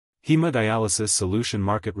Hemodialysis Solution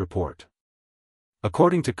Market Report.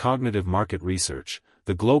 According to Cognitive Market Research,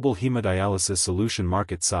 the global hemodialysis solution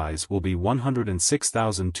market size will be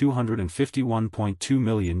 $106,251.2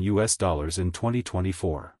 million in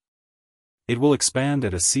 2024. It will expand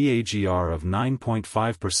at a CAGR of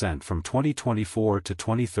 9.5% from 2024 to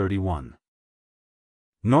 2031.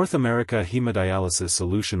 North America hemodialysis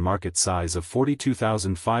solution market size of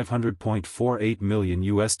 $42,500.48 million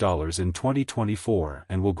in 2024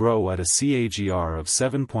 and will grow at a CAGR of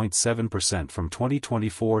 7.7% from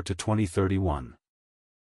 2024 to 2031.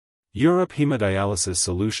 Europe hemodialysis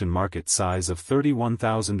solution market size of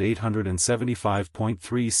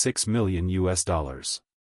 $31,875.36 million.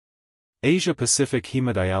 Asia Pacific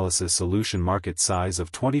hemodialysis solution market size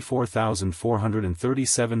of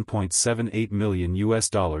 $24,437.78 million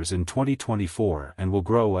in 2024 and will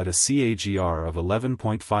grow at a CAGR of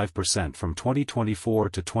 11.5% from 2024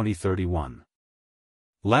 to 2031.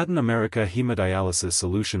 Latin America hemodialysis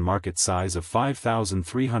solution market size of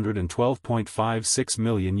 $5,312.56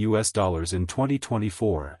 million in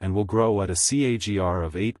 2024 and will grow at a CAGR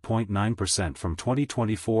of 8.9% from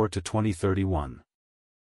 2024 to 2031.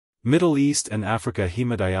 Middle East and Africa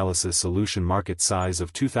hemodialysis solution market size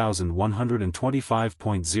of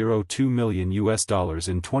 $2,125.02 million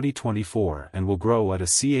in 2024 and will grow at a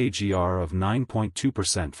CAGR of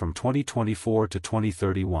 9.2% from 2024 to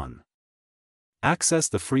 2031. Access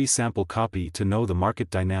the free sample copy to know the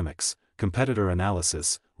market dynamics, competitor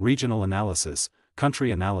analysis, regional analysis,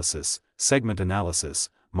 country analysis, segment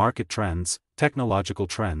analysis, market trends, technological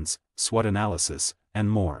trends, SWOT analysis,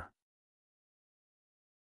 and more.